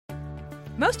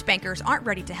Most bankers aren't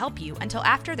ready to help you until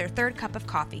after their third cup of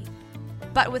coffee.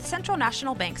 But with Central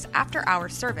National Bank's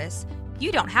after-hours service,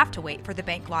 you don't have to wait for the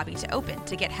bank lobby to open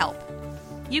to get help.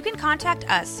 You can contact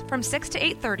us from 6 to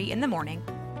 8:30 in the morning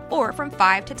or from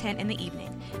 5 to 10 in the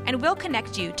evening, and we'll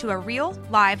connect you to a real,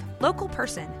 live, local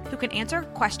person who can answer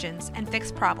questions and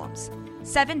fix problems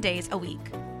 7 days a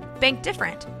week. Bank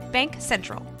different. Bank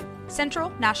Central. Central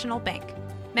National Bank.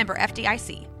 Member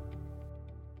FDIC.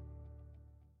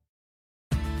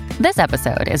 This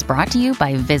episode is brought to you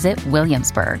by Visit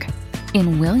Williamsburg.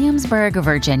 In Williamsburg,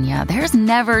 Virginia, there's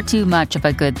never too much of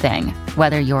a good thing.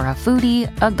 Whether you're a foodie,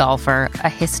 a golfer, a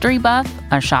history buff,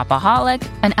 a shopaholic,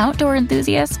 an outdoor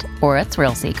enthusiast, or a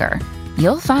thrill seeker,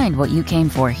 you'll find what you came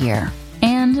for here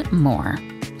and more.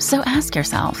 So ask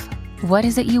yourself, what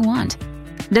is it you want?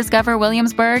 Discover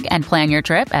Williamsburg and plan your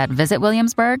trip at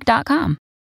visitwilliamsburg.com.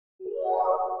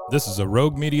 This is a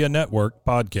Rogue Media Network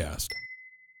podcast.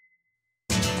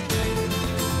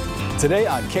 Today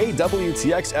on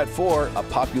KWTX at 4, a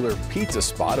popular pizza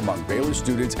spot among Baylor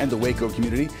students and the Waco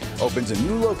community opens a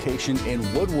new location in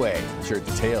Woodway. Share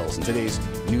details in today's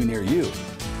New Near You.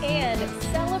 And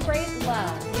Celebrate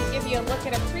Love. We'll give you a look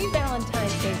at a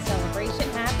pre-Valentine's Day celebration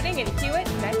happening in Hewitt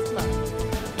next month.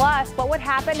 Plus, what would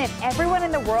happen if everyone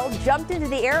in the world jumped into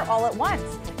the air all at once?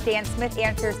 Dan Smith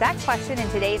answers that question in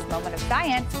today's Moment of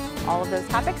Science. All of those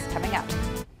topics coming up.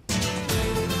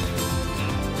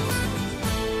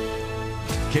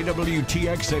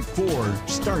 KWTX at 4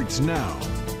 starts now.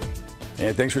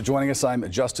 And thanks for joining us. I'm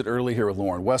adjusted early here with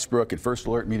Lauren Westbrook and First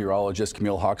Alert meteorologist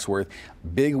Camille Hawksworth.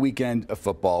 Big weekend of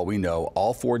football. We know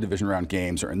all 4 division round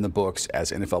games are in the books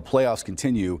as NFL playoffs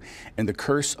continue, and the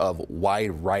curse of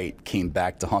wide right came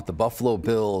back to haunt the Buffalo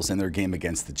Bills in their game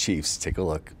against the Chiefs. Take a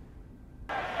look.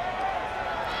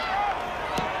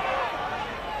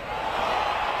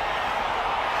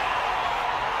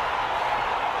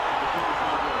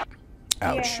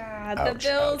 Ouch. Yeah, the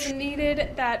Bills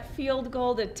needed that field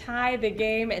goal to tie the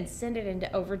game and send it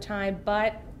into overtime,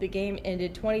 but the game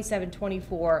ended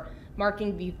 27-24,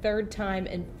 marking the third time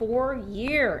in 4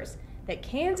 years that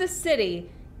Kansas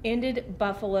City ended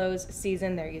Buffalo's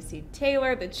season. There you see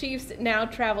Taylor. The Chiefs now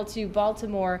travel to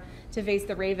Baltimore to face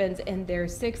the Ravens in their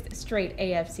 6th straight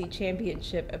AFC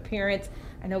Championship appearance.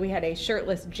 I know we had a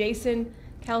shirtless Jason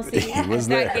Kelsey was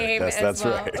that there. game That's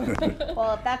well. right.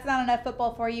 Well, if that's not enough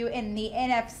football for you, in the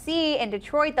NFC in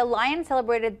Detroit, the Lions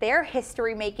celebrated their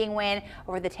history-making win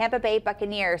over the Tampa Bay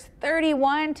Buccaneers,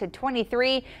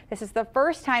 31-23. This is the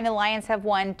first time the Lions have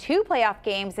won 2 playoff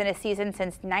games in a season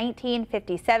since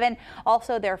 1957.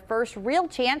 Also, their first real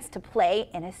chance to play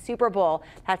in a Super Bowl.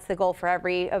 That's the goal for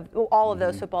all of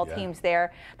those football teams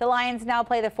there. The Lions now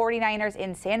play the 49ers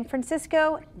in San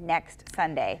Francisco next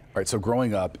Sunday. All right, so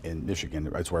growing up in Michigan,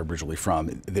 that's where I'm originally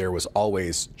from, there was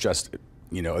always just,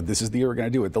 this is the year we're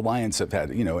going to do it. The Lions have had,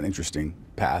 an interesting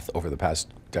path over the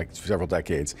past several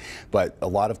decades, but a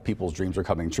lot of people's dreams are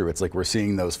coming true. It's like we're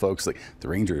seeing those folks, like the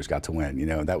Rangers got to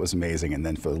win, that was amazing. And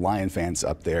then for the Lion fans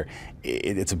up there,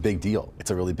 it's a big deal.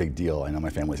 It's a really big deal. I know my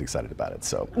family's excited about it.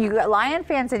 So you got Lion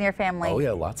fans in your family? Oh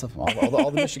yeah, lots of them.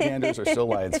 All the Michiganders are still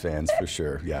Lions fans for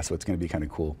sure. Yeah, so it's going to be kind of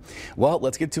cool. Well,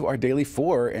 let's get to our Daily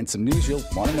 4 and some news you'll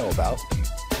want to know about.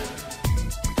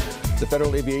 The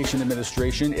Federal Aviation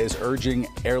Administration is urging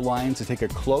airlines to take a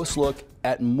close look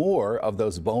at more of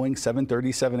those Boeing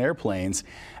 737 airplanes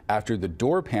after the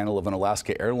door panel of an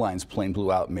Alaska Airlines plane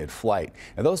blew out mid-flight.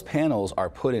 Now, those panels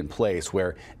are put in place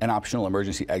where an optional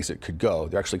emergency exit could go.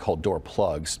 They're actually called door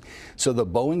plugs. So the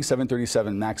Boeing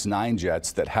 737 MAX 9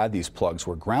 jets that had these plugs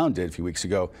were grounded a few weeks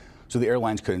ago, so the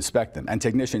airlines could inspect them. And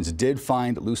technicians did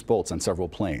find loose bolts on several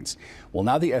planes. Well,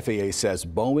 now the FAA says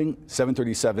Boeing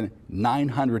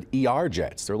 737-900ER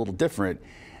jets, they're a little different.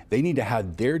 They need to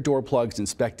have their door plugs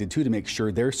inspected too to make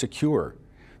sure they're secure.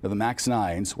 Now, the MAX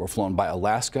 9s were flown by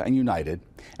Alaska and United,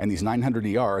 and these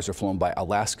 900ERs are flown by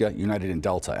Alaska, United, and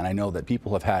Delta. And I know that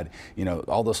people have had,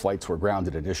 all those flights were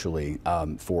grounded initially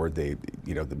for the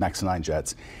MAX 9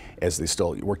 jets, as they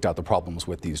still worked out the problems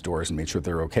with these doors and made sure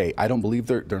they're okay. I don't believe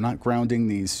they're not grounding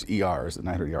these ERs, the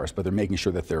 900ERs, but they're making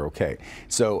sure that they're okay.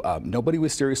 So nobody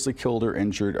was seriously killed or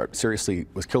injured, or seriously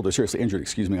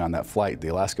injured, on that flight, the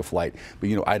Alaska flight. But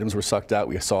items were sucked out.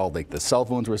 We saw the cell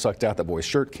phones were sucked out. The boy's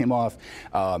shirt came off.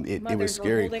 It was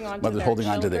scary. Mothers holding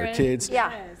on to their kids.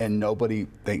 Yeah. And nobody,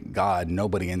 thank God,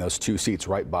 nobody in those 2 seats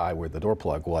right by where the door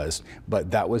plug was. But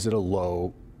that was at a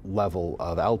low level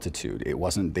of altitude. It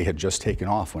wasn't, they had just taken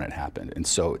off when it happened. And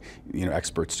so,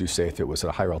 experts do say if it was at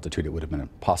a higher altitude, it would have been a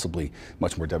possibly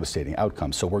much more devastating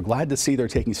outcome. So we're glad to see they're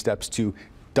taking steps to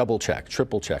double check,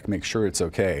 triple check, make sure it's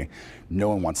okay. No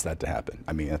one wants that to happen.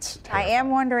 I mean, it's terrifying. I am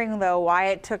wondering, though, why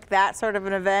it took that sort of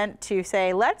an event to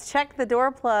say, let's check the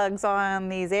door plugs on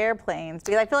these airplanes.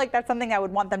 Because I feel like that's something I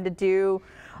would want them to do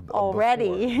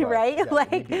already, before, right? Yeah,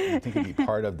 like, I think it'd be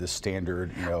part of the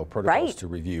standard, protocols to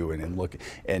review and look.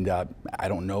 And I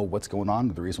don't know what's going on,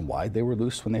 the reason why they were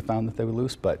loose when they found that they were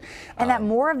loose, but and that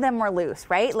more of them were loose,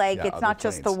 right? Like, it's not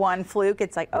just the one fluke.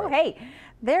 It's like, oh, hey,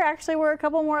 there actually were a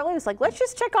couple more loose. Like, let's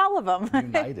just check all of them.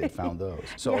 United found those.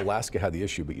 So Alaska had the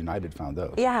issue, but United found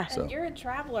those. Yeah. So. And you're a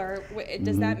traveler.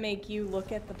 Does that make you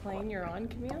look at the plane you're on,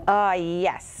 Camille?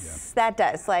 Yes, that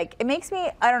does. Like, it makes me,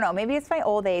 I don't know, maybe it's my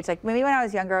old age. Like, maybe when I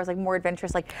was younger, I was like more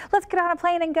adventurous, like, let's get on a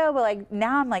plane and go. But like,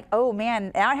 now I'm like, oh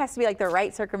man, now it has to be like the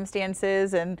right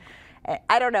circumstances. And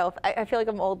I don't know. I feel like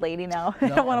I'm an old lady now. I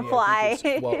don't want to fly.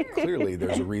 Well, clearly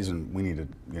there's a reason we need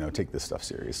to, take this stuff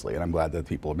seriously, and I'm glad that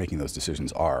people making those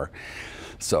decisions are.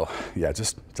 So, yeah,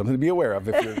 just something to be aware of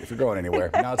if you're going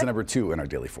anywhere. Now it's number 2 in our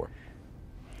Daily 4.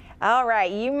 All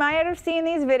right, you might have seen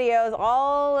these videos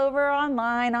all over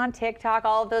online, on TikTok,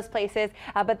 all of those places,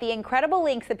 but the incredible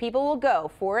lengths that people will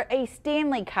go for a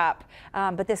Stanley Cup.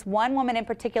 But this one woman in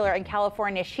particular in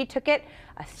California, she took it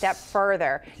a step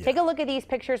further. Yeah. Take a look at these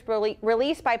pictures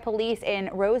released by police in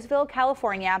Roseville,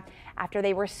 California, after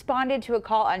they responded to a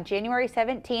call on January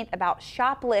 17th about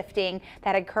shoplifting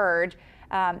that occurred.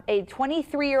 A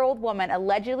 23-year-old woman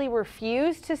allegedly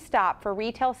refused to stop for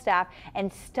retail staff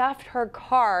and stuffed her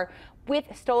car with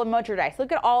stolen merchandise.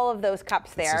 Look at all of those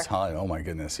cups there. This is high. Oh my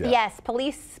goodness, yeah. Yes,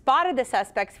 police spotted the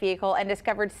suspect's vehicle and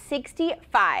discovered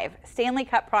 65 Stanley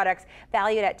Cup products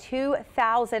valued at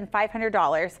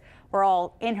 $2,500. Were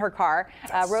all in her car.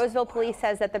 Roseville police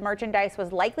says that the merchandise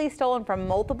was likely stolen from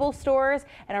multiple stores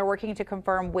and are working to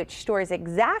confirm which stores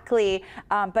exactly.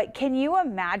 But can you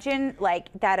imagine like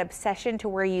that obsession to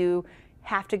where you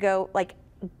have to go like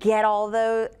get all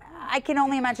those? I can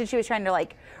only imagine she was trying to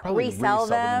like resell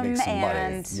them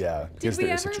and yeah. Did we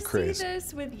ever see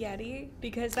this with Yeti?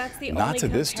 Because that's the only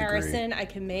comparison I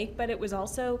can make. But it was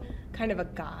also kind of a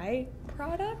guy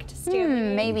product.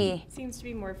 Stanley maybe seems to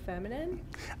be more feminine.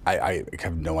 I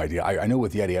have no idea. I know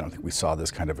with Yeti, I don't think we saw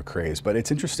this kind of a craze, but it's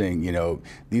interesting.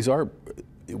 These are.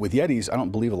 With Yetis, I don't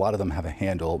believe a lot of them have a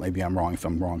handle. Maybe I'm wrong. If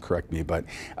I'm wrong, correct me. But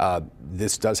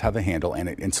this does have a handle, and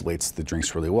it insulates the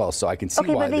drinks really well. So I can see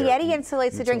why. Okay, but the Yeti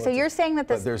insulates the drink. So you're saying that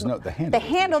the handle. The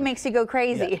handle makes you go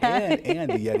crazy. Yeah,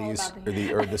 and the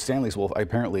Yetis or the Stanleys, well,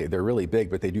 apparently they're really big,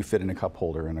 but they do fit in a cup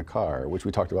holder in a car, which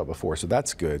we talked about before. So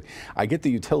that's good. I get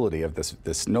the utility of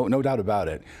this. No doubt about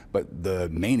it. But the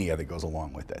mania that goes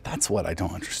along with it, that's what I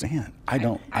don't understand. I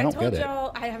don't get it.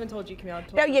 I haven't told you, Camille.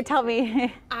 No, you tell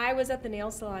me. I was at the nail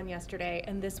salon yesterday,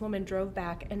 and this woman drove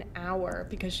back an hour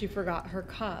because she forgot her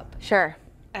cup. Sure.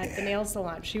 At the nail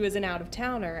salon. She was an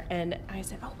out-of-towner, and I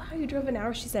said, "Oh wow, you drove an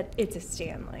hour?" She said, "It's a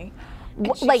Stanley."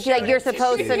 Like you're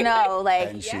supposed to know, like.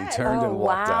 And she turned and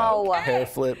walked out. Hair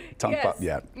flip, tongue pop.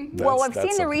 Yeah. Well, I've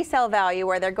seen the resale value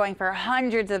where they're going for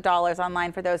hundreds of dollars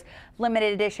online for those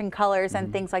limited edition colors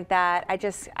and things like that. I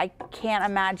can't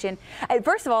imagine.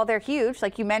 First of all, they're huge,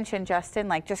 like you mentioned, Justin.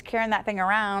 Like just carrying that thing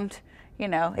around.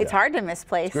 It's hard to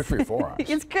misplace. It's good for your forearms.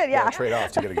 It's good, yeah. Trade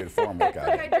off to get a good forearm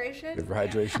workout. Hydration. Good for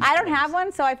hydration. I don't have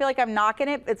one, so I feel like I'm knocking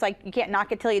it. It's like you can't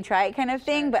knock it till you try it kind of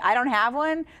thing, but I don't have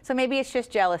one, so maybe it's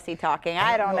just jealousy talking.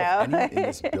 I don't know. Anyone in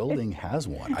this building has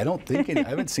one. I don't think I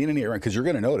haven't seen any around, because you're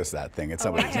going to notice that thing at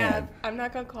somebody's hand. I'm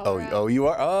not going to call her out. Oh, you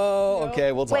are? Oh, no.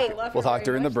 Okay. We'll talk. We'll talk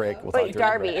during the break. Wait,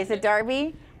 Darby. Is it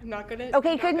Darby? I'm not gonna.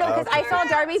 Okay, good. No, because I saw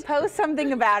Darby post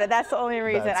something about it. That's the only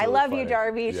reason. I love you,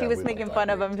 Darby. Yeah, she was making fun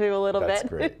of him too a little bit. That's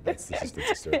great. That's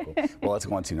hysterical. Well, let's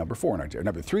go on to number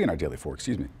 3 in our Daily 4.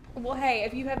 Excuse me. Well, hey,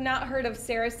 if you have not heard of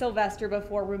Sarah Sylvester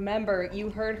before, remember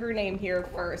you heard her name here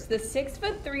first. The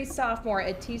 6'3" sophomore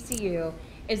at TCU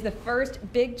is the first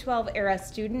Big 12 era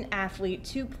student athlete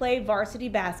to play varsity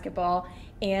basketball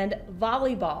and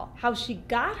volleyball. How she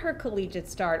got her collegiate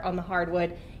start on the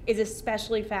hardwood is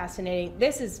especially fascinating.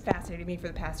 This has fascinated me for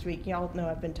the past week. Y'all know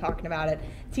I've been talking about it.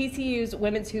 TCU's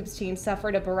women's hoops team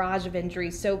suffered a barrage of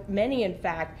injuries, so many, in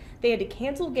fact, they had to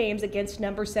cancel games against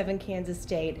number 7 Kansas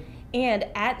State and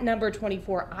at number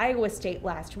 24 Iowa State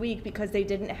last week because they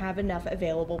didn't have enough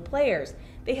available players.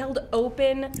 They held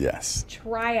open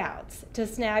tryouts to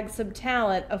snag some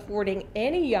talent, affording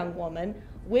any young woman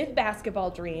with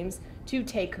basketball dreams to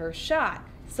take her shot.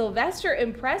 Sylvester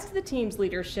impressed the team's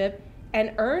leadership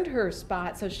and earned her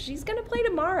spot, so she's going to play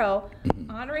tomorrow,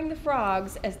 honoring the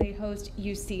Frogs as they host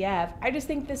UCF. I just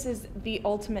think this is the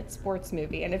ultimate sports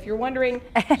movie, and if you're wondering,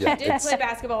 she did play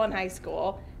basketball in high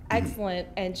school. excellent,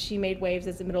 and she made waves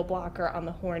as a middle blocker on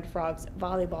the Horned Frogs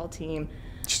volleyball team.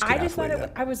 I just thought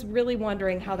I was really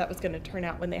wondering how that was going to turn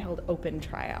out when they held open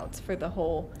tryouts for the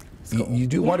whole school. You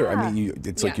do wonder. I mean,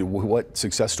 it's like what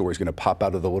success story is going to pop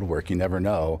out of the woodwork? You never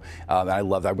know. And I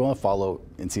love that. I'm going to follow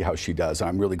and see how she does.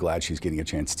 I'm really glad she's getting a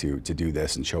chance to do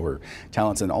this and show her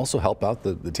talents and also help out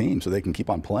the team so they can keep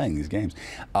on playing these games.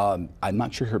 I'm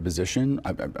not sure her position.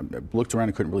 I looked around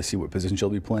and couldn't really see what position she'll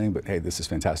be playing, but hey, this is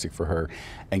fantastic for her.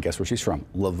 And guess where she's from?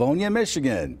 Livonia,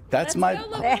 Michigan. That's my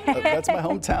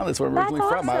hometown. That's where I'm originally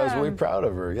from. I was really proud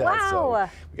of her. Yeah. Wow. So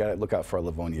we got to look out for our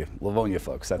Livonia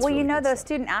folks. That's well, really you know, good those stuff.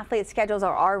 student athlete schedules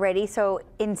are already so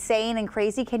insane and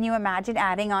crazy. Can you imagine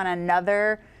adding on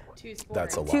another?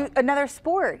 That's a lot. Another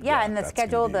sport, yeah, and the that's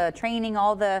schedule, gonna the training,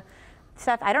 all the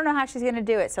stuff. I don't know how she's going to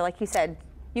do it. So, like you said,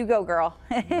 you go, girl.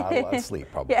 Not a lot of sleep,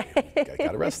 probably. Yeah.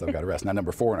 Got to rest, though. Got to rest. Now,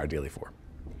 number 4 in our daily 4.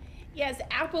 Yes,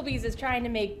 Applebee's is trying to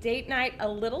make date night a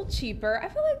little cheaper. I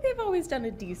feel like they've always done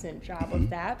a decent job of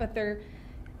that, but they're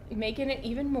making it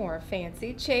even more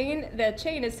fancy. The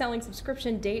chain is selling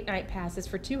subscription date night passes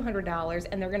for $200,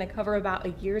 and they're going to cover about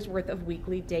a year's worth of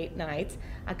weekly date nights.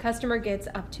 A customer gets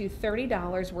up to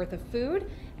 $30 worth of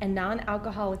food and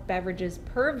non-alcoholic beverages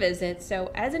per visit. So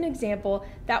as an example,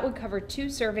 that would cover 2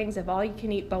 servings of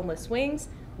all-you-can-eat boneless wings,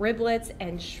 riblets,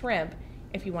 and shrimp.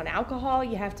 If you want alcohol,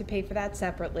 you have to pay for that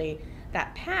separately.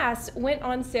 That pass went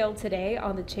on sale today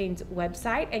on the chain's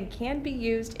website and can be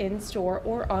used in store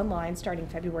or online starting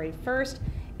February 1st.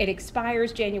 It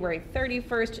expires January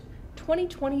 31st,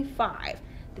 2025.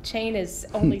 The chain is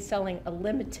only selling a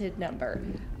limited number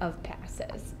of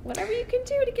passes. Whatever you can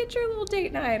do to get your little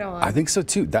date night on. I think so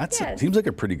too. Seems like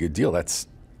a pretty good deal. That's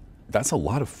a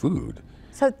lot of food.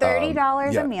 So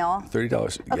 $30 a meal.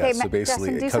 $30. Okay, yeah, so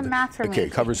basically Justin, do some math for me. Okay,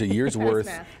 it covers a year's worth,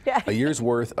 Yeah. a year's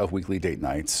worth of weekly date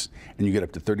nights, and you get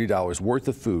up to $30 worth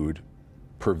of food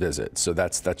per visit. So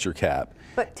that's your cap.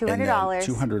 But $200. And then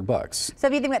 $200. So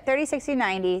if you think about 30, 60,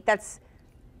 90, that's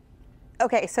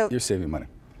okay. So you're saving money,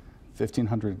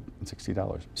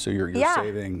 $1,560. So you're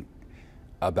saving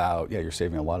about you're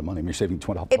saving a lot of money. I mean, you're saving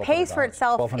 $1,200. It pays for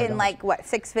itself in like what,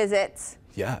 6 visits?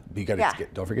 Yeah, but you got to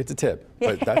don't forget to tip.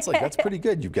 But that's pretty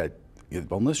good. You've got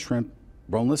boneless shrimp,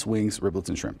 boneless wings, riblets,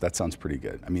 and shrimp. That sounds pretty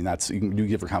good. I mean, you can do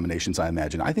different combinations, I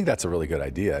imagine. I think that's a really good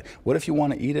idea. What if you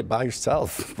want to eat it by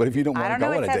yourself? What if you don't want to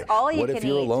go on a date? What if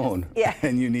you're alone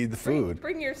and you need the food?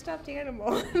 Bring your stuffed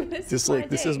animal. This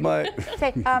is my.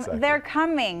 Exactly. They're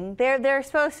coming. They're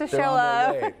supposed to show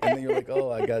up. And then you're like,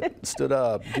 oh, I got stood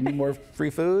up. Give me more free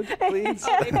food, please.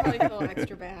 Oh, they probably feel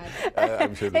extra bad.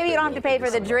 I'm sure maybe you don't have to pay for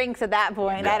the drinks at that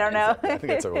point. I don't know. Exactly. I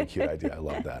think that's a really cute idea. I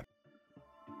love that.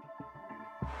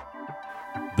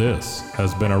 This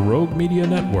has been a Rogue Media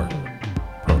Network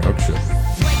production.